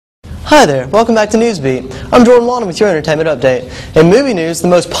Hi there, welcome back to Newsbeat. I'm Jordan Walden with your entertainment update. In movie news, the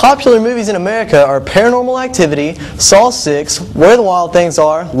most popular movies in America are Paranormal Activity, Saw 6, Where the Wild Things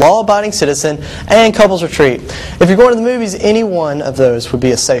Are, Law-Abiding Citizen, and Couples Retreat. If you're going to the movies, any one of those would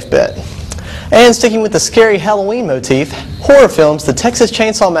be a safe bet. And sticking with the scary Halloween motif, horror films The Texas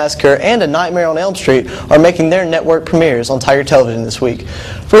Chainsaw Massacre and A Nightmare on Elm Street are making their network premieres on Tiger Television this week.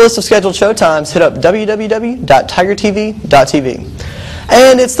 For a list of scheduled showtimes, hit up www.tigertv.tv.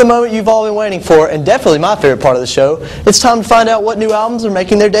 And it's the moment you've all been waiting for, and definitely my favorite part of the show. It's time to find out what new albums are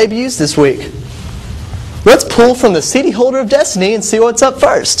making their debuts this week. Let's pull from the CD holder of destiny and see what's up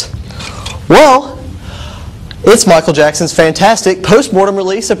first. Well, it's Michael Jackson's fantastic post-mortem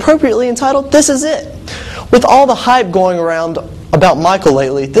release, appropriately entitled This Is It. With all the hype going around about Michael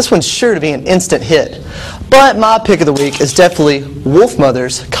lately, this one's sure to be an instant hit. But my pick of the week is definitely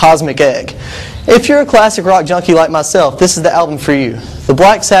Wolfmother's Cosmic Egg. If you're a classic rock junkie like myself, this is the album for you. The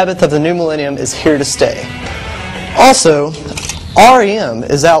Black Sabbath of the new millennium is here to stay. Also, R.E.M.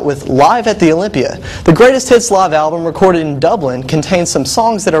 is out with Live at the Olympia. The Greatest Hits live album recorded in Dublin contains some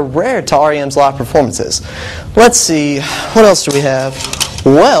songs that are rare to R.E.M.'s live performances. Let's see, what else do we have?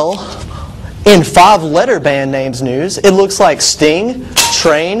 Well, in 5-letter band names news, it looks like Sting,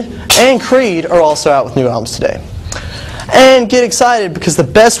 Train, and Creed are also out with new albums today. And get excited because the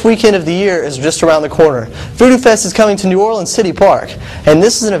best weekend of the year is just around the corner. Voodoo Fest is coming to New Orleans City Park, and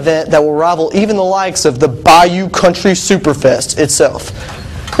this is an event that will rival even the likes of the Bayou Country Superfest itself.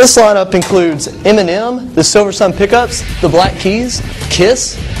 This lineup includes Eminem, the Silver Sun Pickups, the Black Keys,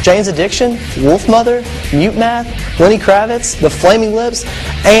 Kiss, Jane's Addiction, Wolfmother, Mute Math, Lenny Kravitz, the Flaming Lips,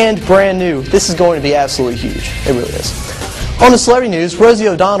 and brand new. This is going to be absolutely huge. It really is. On to celebrity news, Rosie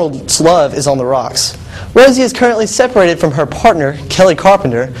O'Donnell's love is on the rocks. Rosie is currently separated from her partner, Kelly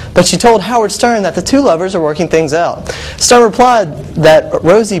Carpenter, but she told Howard Stern that the two lovers are working things out. Stern replied that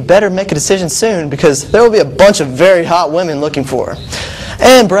Rosie better make a decision soon because there will be a bunch of very hot women looking for her.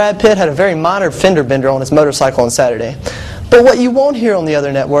 And Brad Pitt had a very minor fender bender on his motorcycle on Saturday. But what you won't hear on the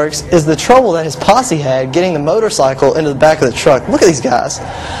other networks is the trouble that his posse had getting the motorcycle into the back of the truck. Look at these guys.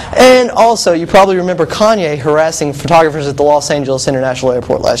 And also, you probably remember Kanye harassing photographers at the Los Angeles International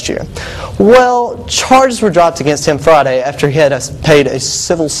Airport last year. Well, charges were dropped against him Friday after he had paid a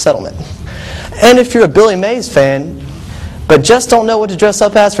civil settlement. And if you're a Billy Mays fan, but just don't know what to dress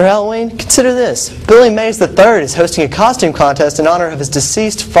up as for Halloween, consider this. Billy Mays III is hosting a costume contest in honor of his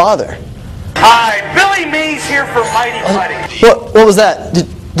deceased father. Hi, Billy Mays here for Mighty Putty. What was that?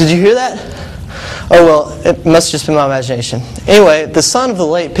 Did you hear that? Oh well, it must just be my imagination. Anyway, the son of the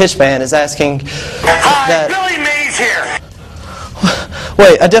late Pitchman is asking Hi, Billy Mays here.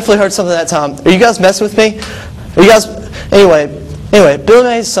 Wait, I definitely heard something that time. Are you guys messing with me? Are you guys... Anyway, Billy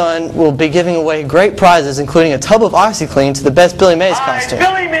Mays' son will be giving away great prizes, including a tub of OxyClean to the best Billy Mays costume.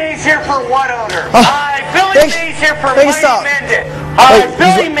 Hi, Billy Mays here for What Owner? Hi, Billy Mays here for Mighty Mended. Hi,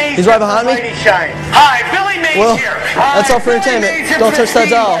 Billy Mays he's right behind me. Shine. Hi, Billy Mays here. That's all for entertainment. Don't touch that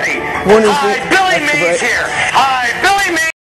dial. Hi, Billy Mays here. Hi, Billy Mays.